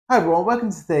Hi everyone, welcome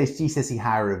to today's GCSE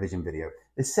Higher Revision video.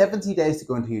 There's 70 days to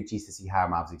go into your GCSE Higher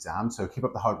Maths exam, so keep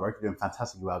up the hard work. You're doing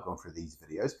fantastically well going through these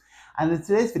videos. And in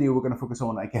today's video, we're going to focus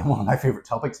on, again, one of my favorite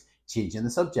topics, changing the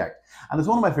subject. And it's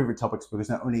one of my favorite topics because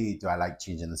not only do I like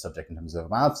changing the subject in terms of a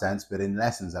math sense, but in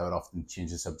lessons, I would often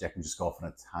change the subject and just go off on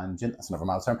a tangent, that's another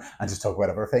math term, and just talk about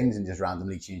other things and just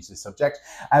randomly change the subject.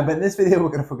 But in this video, we're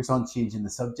going to focus on changing the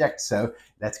subject. So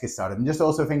let's get started. And just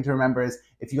also a thing to remember is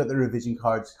if you got the revision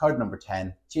cards, card number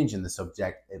 10, changing the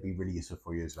subject, it'd be really useful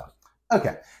for you as well.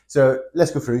 Okay, so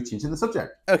let's go through changing the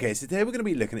subject. Okay, so today we're going to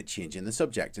be looking at changing the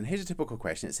subject, and here's a typical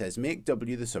question. It says, make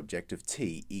W the subject of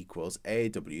T equals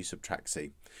AW subtract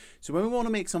C. So when we want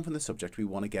to make something the subject, we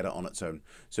want to get it on its own.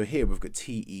 So here we've got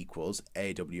T equals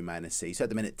AW minus C. So at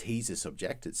the minute, T's the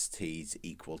subject, it's T's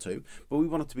equal to, but we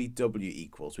want it to be W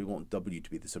equals. We want W to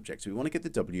be the subject, so we want to get the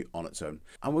W on its own.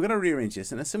 And we're going to rearrange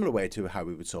this in a similar way to how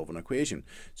we would solve an equation.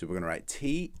 So we're going to write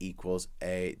T equals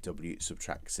AW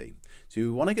subtract C. So we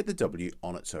want to get the W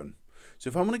on its own. So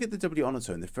if I want to get the W on its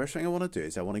own, the first thing I want to do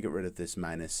is I want to get rid of this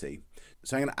minus C.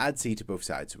 So I'm going to add C to both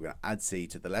sides. So we're going to add C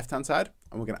to the left-hand side,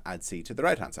 and we're going to add C to the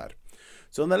right-hand side.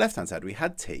 So on the left-hand side, we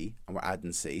had T, and we're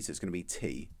adding C, so it's going to be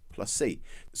T plus C.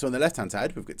 So on the left-hand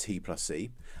side, we've got T plus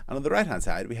C, and on the right-hand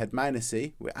side, we had minus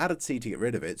C. We added C to get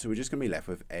rid of it, so we're just going to be left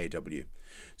with AW.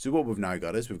 So what we've now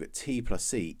got is we've got T plus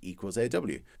C equals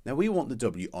AW. Now we want the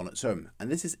W on its own, and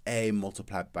this is A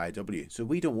multiplied by W. So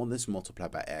we don't want this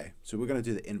multiplied by A. So we're going to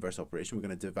do the inverse operation. We're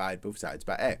going to divide both sides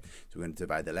by A. So we're going to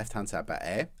divide the left-hand side by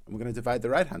A, and we're going to divide the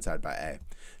right-hand side by A.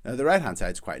 Now the right-hand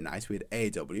side is quite nice. We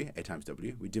had AW, A times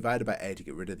W. We divided by A to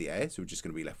get rid of the A, so we're just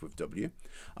going to be left with W.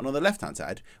 And on the left-hand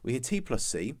side, we had T plus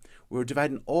C. We were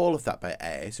dividing all of that by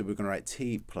A, so we're going to write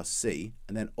T plus C,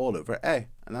 and then all over A.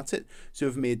 And that's it. So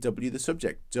we've made W the subject.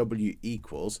 W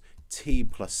equals T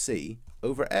plus C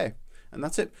over A. And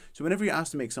that's it. So whenever you're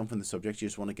asked to make something the subject, you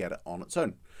just want to get it on its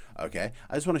own. Okay,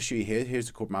 I just want to show you here. Here's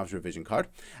the Corbettmaths revision card,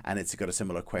 and it's got a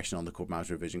similar question on the Corbettmaths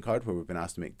revision card where we've been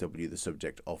asked to make W the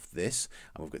subject of this,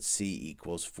 and we've got C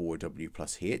equals 4W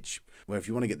plus H. Where if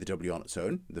you want to get the W on its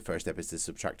own, the first step is to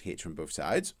subtract H from both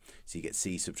sides. So you get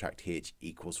C subtract H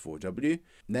equals 4W. And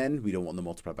then we don't want them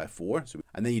multiplied by 4,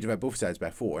 and then you divide both sides by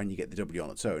 4, and you get the W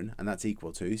on its own, and that's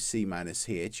equal to C minus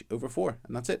H over 4,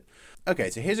 and that's it. Okay,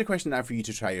 so here's a question now for you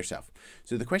to try yourself.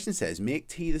 So the question says, make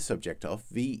T the subject of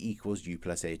V equals U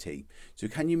plus AT. So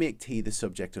can you make T the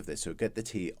subject of this? So get the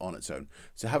T on its own.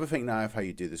 So have a think now of how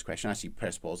you do this question. Actually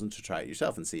press pause and to try it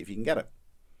yourself and see if you can get it.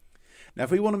 Now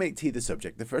if we want to make T the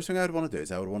subject, the first thing I would want to do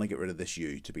is I would want to get rid of this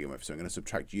U to begin with. So I'm going to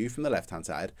subtract U from the left-hand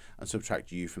side and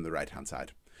subtract U from the right-hand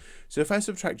side. So if I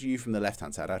subtract U from the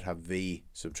left-hand side, I'd have V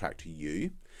subtract U.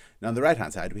 Now on the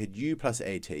right-hand side, we had U plus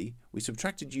AT. We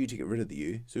subtracted U to get rid of the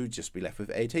U, so we'd just be left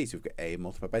with AT. So we've got A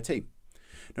multiplied by T.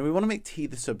 Now we want to make T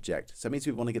the subject, so that means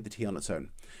we want to get the T on its own.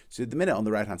 So at the minute on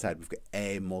the right hand side we've got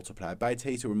A multiplied by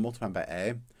T, so we're multiplying by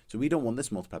A. So we don't want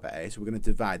this multiplied by A, so we're going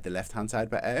to divide the left hand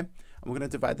side by A, and we're going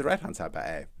to divide the right hand side by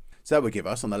A. So that would give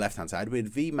us on the left hand side we had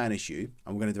V minus U,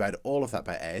 and we're going to divide all of that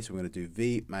by A, so we're going to do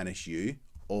V minus U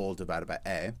all divided by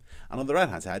A. And on the right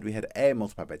hand side we had A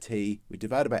multiplied by T. We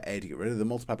divided by A to get rid of the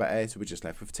multiplied by A, so we're just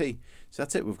left with T. So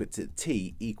that's it. We've got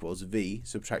T equals V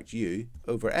subtract U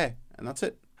over A, and that's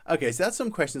it. Okay, so that's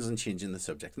some questions on changing the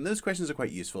subject, and those questions are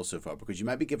quite useful so far because you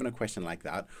might be given a question like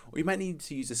that, or you might need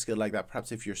to use a skill like that.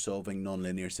 Perhaps if you're solving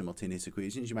nonlinear simultaneous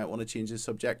equations, you might want to change the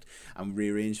subject and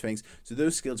rearrange things. So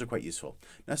those skills are quite useful.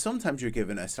 Now sometimes you're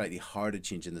given a slightly harder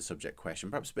changing the subject question,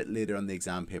 perhaps a bit later on the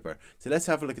exam paper. So let's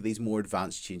have a look at these more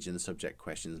advanced changing the subject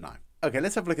questions now. Okay,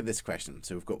 let's have a look at this question.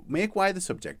 So we've got make Y the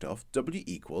subject of W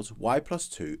equals Y plus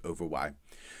 2 over Y.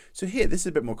 So here, this is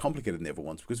a bit more complicated than the other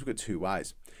ones because we've got two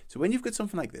Y's. So when you've got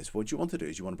something like this, what you want to do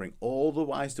is you want to bring all the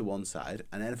Y's to one side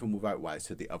and anything without Y's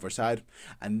to the other side.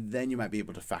 And then you might be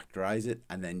able to factorize it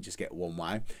and then just get one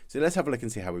Y. So let's have a look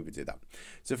and see how we would do that.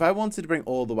 So if I wanted to bring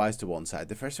all the Y's to one side,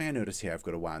 the first thing I notice here, I've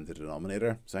got a Y in the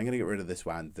denominator. So I'm going to get rid of this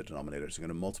Y in the denominator. So I'm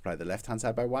going to multiply the left-hand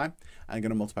side by Y, and I'm going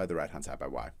to multiply the right-hand side by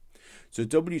Y. So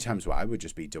W times Y would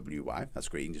just be WY. That's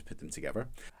great, you can just put them together.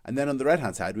 And then on the right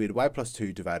hand side, we had Y plus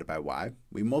 2 divided by Y.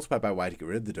 We multiplied by Y to get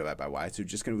rid of the divide by Y, so we're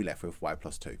just going to be left with Y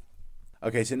plus 2.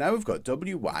 Okay, so now we've got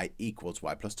WY equals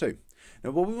Y plus 2.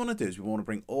 Now what we want to do is we want to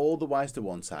bring all the Y's to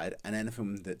one side and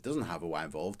anything that doesn't have a Y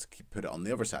involved, put it on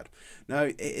the other side. Now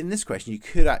in this question you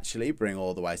could actually bring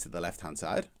all the Y's to the left hand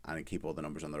side and keep all the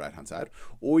numbers on the right hand side,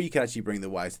 or you could actually bring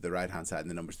the Y's to the right hand side and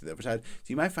the numbers to the other side. So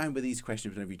you might find with these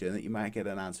questions whenever you're doing it, you might get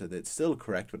an answer that's still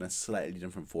correct but in a slightly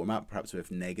different format, perhaps with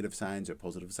negative signs or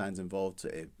positive signs involved,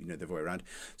 you know, the other way around.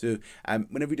 So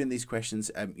whenever you're doing these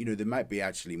questions, you know, there might be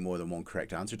actually more than one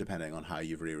correct answer depending on how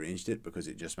you've rearranged it, because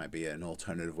it just might be an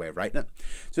alternative way of writing writing it.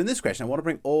 So in this question, I want to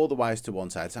bring all the y's to one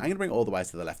side. So I'm going to bring all the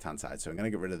y's to the left-hand side. So I'm going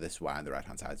to get rid of this y on the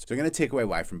right-hand side. So I'm going to take away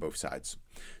y from both sides.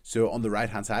 So on the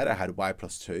right-hand side, I had y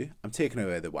plus 2. I'm taking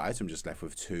away the y, so I'm just left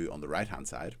with 2 on the right-hand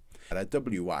side. I had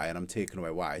wy, and I'm taking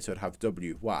away y, so I'd have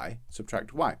wy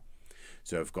subtract y.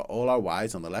 So I've got all our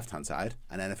y's on the left-hand side,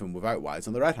 and anything without y's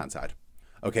on the right-hand side.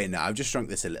 Okay, now I've just shrunk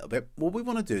this a little bit. What we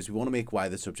want to do is we want to make y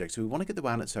the subject, so we want to get the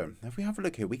y on its own. Now if we have a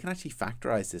look here, we can actually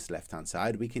factorize this left-hand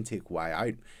side. We can take y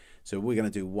out. So we're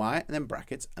going to do y and then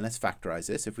brackets, and let's factorize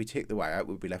this. If we take the y out,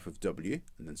 we'll be left with w,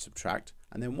 and then subtract,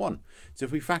 and then 1. So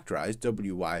if we factorize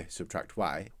wy subtract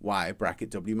y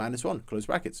bracket w minus 1, close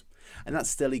brackets. And that's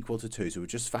still equal to 2, so we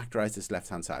just factorize this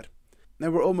left-hand side. Now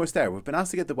we're almost there. We've been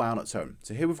asked to get the y on its own.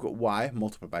 So here we've got y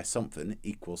multiplied by something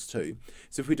equals 2.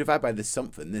 So if we divide by this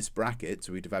something, this bracket,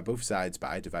 so we divide both sides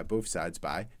by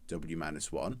w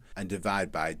minus 1, and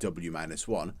divide by w minus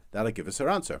 1, that'll give us our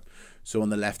answer. So on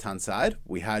the left-hand side,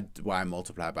 we had y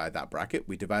multiplied by that bracket.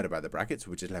 We divided by the bracket, so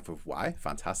we're just left with y.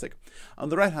 Fantastic. On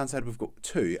the right-hand side, we've got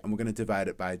 2, and we're going to divide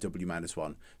it by w minus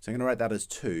 1. So I'm going to write that as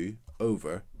 2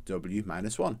 over w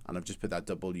minus 1, and I've just put that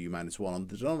w minus 1 on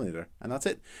the denominator, and that's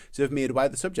it. So I've made y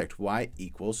the subject. Y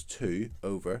equals 2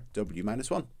 over w minus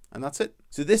 1, and that's it.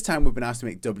 So this time we've been asked to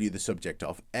make w the subject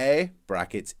of a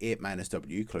brackets 8 minus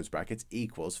w close brackets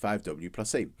equals 5w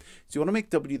plus c. So you want to make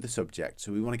w the subject,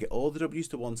 so we want to get all the w's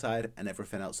to one side and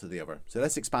everything else to the other. So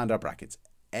let's expand our brackets.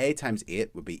 A times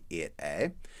 8 would be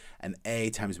 8a, and a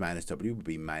times minus w would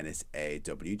be minus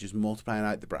aw, just multiplying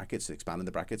out the brackets, expanding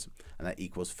the brackets, and that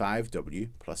equals 5w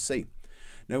plus c.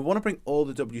 Now we want to bring all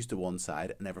the w's to one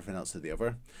side and everything else to the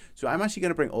other. So I'm actually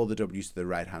going to bring all the w's to the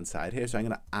right hand side here, so I'm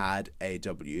going to add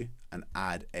aw and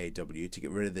add aw to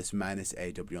get rid of this minus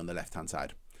aw on the left hand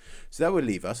side. So that would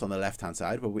leave us on the left hand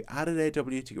side, well, we added aw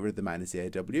to get rid of the minus aw,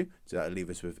 so that would leave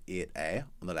us with 8a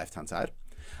on the left hand side.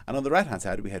 And on the right hand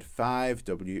side, we had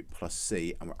 5w plus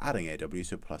c, and we're adding aw,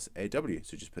 so plus aw.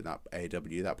 So just put that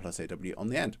aw, that plus aw on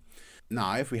the end.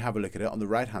 Now, if we have a look at it, on the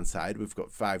right hand side, we've got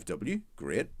 5w,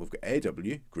 great. We've got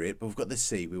aw, great. But we've got the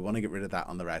c. We want to get rid of that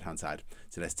on the right hand side.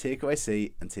 So let's take away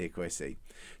c and take away c.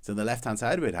 So on the left hand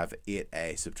side, we'd have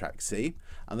 8a subtract c.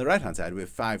 On the right hand side, we have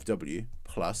 5w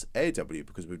plus aw,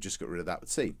 because we've just got rid of that with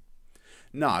c.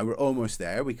 Now we're almost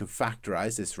there. We can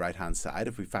factorize this right hand side.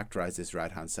 If we factorize this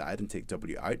right hand side and take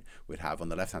w out, we'd have on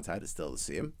the left hand side, it's still the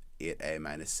same, 8a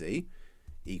minus c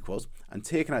equals, and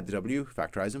taking out the w,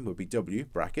 factorizing, would be w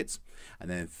brackets, and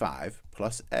then 5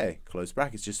 plus a, close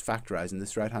brackets, just factorizing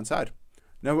this right hand side.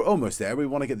 Now we're almost there. We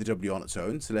want to get the w on its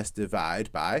own, so let's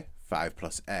divide by 5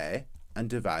 plus a and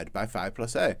divide by 5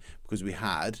 plus a, because we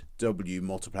had w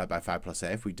multiplied by 5 plus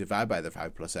a. If we divide by the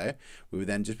 5 plus a, we would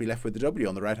then just be left with the w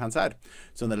on the right hand side.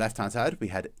 So on the left hand side, we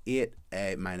had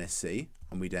 8a minus c,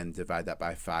 and we then divide that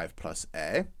by 5 plus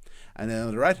a. And then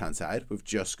on the right hand side, we've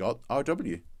just got our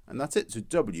w, and that's it. So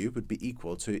w would be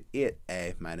equal to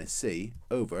 8a minus c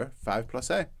over 5 plus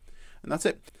a. And that's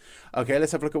it. Okay,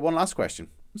 let's have a look at one last question.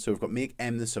 So we've got make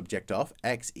m the subject of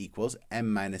x equals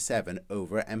m minus 7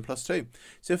 over m plus 2.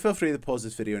 So feel free to pause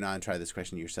this video now and try this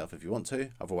question yourself if you want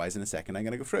to. Otherwise, in a second, I'm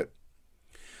going to go through it.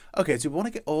 Okay, so we want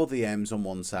to get all the m's on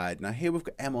one side. Now here we've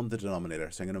got m on the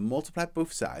denominator, so I'm going to multiply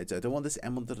both sides. I don't want this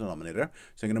m on the denominator,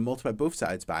 so I'm going to multiply both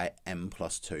sides by m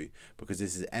plus 2, because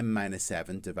this is m minus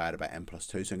 7 divided by m plus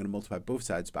 2, so I'm going to multiply both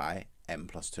sides by m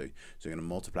plus 2. So I'm going to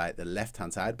multiply the left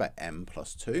hand side by m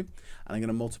plus 2, and I'm going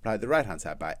to multiply the right hand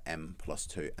side by m plus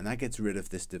 2, and that gets rid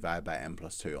of this divide by m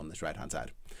plus 2 on this right hand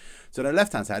side. So on the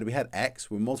left hand side we had x,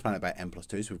 we're multiplying it by m plus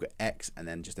 2, so we've got x and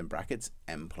then just in brackets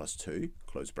m plus 2,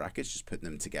 close brackets, just putting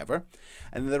them together.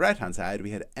 And on the right hand side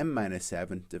we had m minus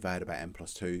 7 divided by m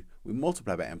plus 2, we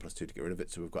multiply by m plus 2 to get rid of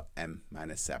it, so we've got m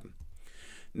minus 7.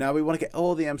 Now we want to get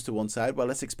all the m's to one side. Well,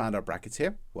 let's expand our brackets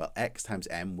here. Well, x times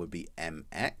m would be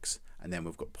mx, and then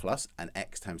we've got plus, and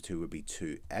x times 2 would be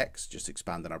 2x, just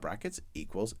expanding our brackets,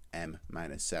 equals m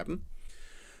minus 7.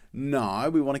 Now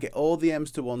we want to get all the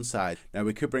m's to one side. Now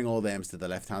we could bring all the m's to the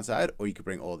left hand side, or you could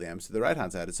bring all the m's to the right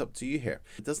hand side. It's up to you here.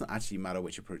 It doesn't actually matter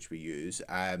which approach we use.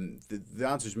 The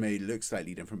answers may look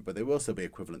slightly different, but they will still be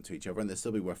equivalent to each other, and they'll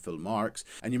still be worth full marks,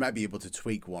 and you might be able to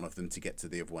tweak one of them to get to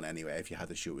the other one anyway if you had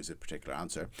to show us a particular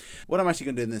answer. What I'm actually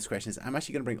going to do in this question is I'm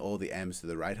actually going to bring all the m's to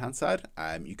the right hand side.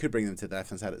 You could bring them to the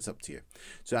left hand side, it's up to you.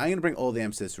 So I'm going to bring all the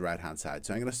m's to the right hand side.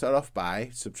 So I'm going to start off by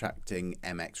subtracting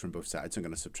mx from both sides. So I'm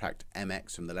going to subtract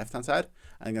mx from the left hand side,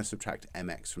 and I'm going to subtract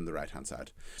mx from the right hand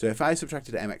side. So if I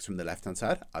subtracted mx from the left hand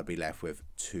side, I'd be left with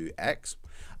 2x,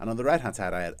 and on the right hand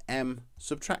side I had m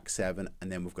subtract 7,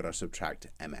 and then we've got our subtract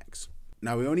mx.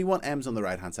 Now we only want m's on the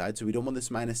right hand side, so we don't want this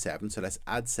minus 7, so let's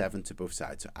add 7 to both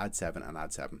sides. So add 7 and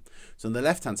add 7. So on the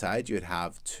left hand side you would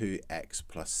have 2x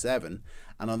plus 7,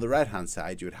 and on the right hand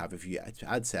side you would have, if you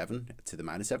add 7 to the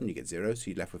minus 7 you get 0,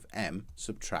 so you're left with m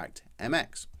subtract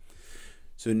mx.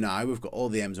 So now we've got all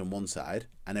the m's on one side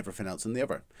and everything else on the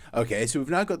other. Okay, so we've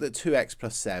now got that 2x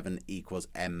plus 7 equals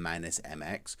m minus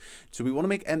mx. So we want to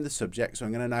make m the subject, so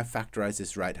I'm going to now factorize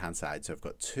this right hand side. So I've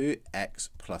got 2x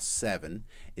plus 7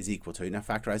 is equal to, now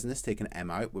factorizing this, taking m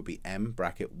out, would be m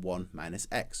bracket 1 minus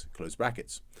x, close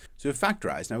brackets. So we've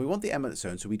factorized. Now we want the m on its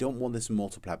own, so we don't want this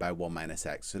multiplied by 1 minus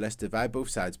x. So let's divide both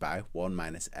sides by 1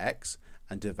 minus x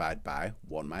and divide by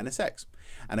 1 minus x.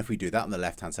 And if we do that on the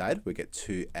left hand side, we get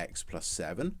 2x plus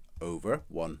 7 over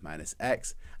 1 minus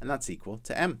x, and that's equal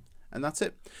to m. And that's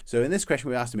it. So in this question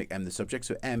we asked to make m the subject,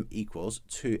 so m equals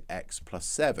 2x plus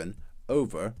 7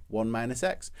 over 1 minus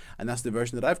x, and that's the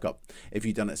version that I've got. If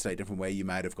you'd done it a slightly different way, you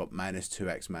might have got minus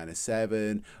 2x minus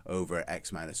 7 over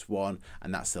x minus 1,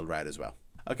 and that's still right as well.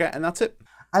 Okay, and that's it.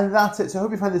 And that's it. So I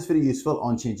hope you found this video useful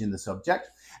on changing the subject.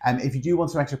 If you do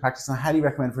want some extra practice, I highly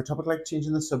recommend for a topic like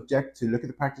changing the subject to look at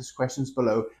the practice questions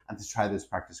below and to try those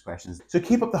practice questions. So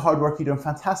keep up the hard work. You're doing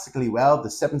fantastically well. The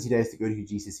 70 days to go to your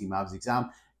GCSE Maths exam.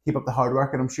 Keep up the hard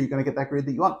work and I'm sure you're going to get that grade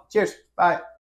that you want. Cheers. Bye.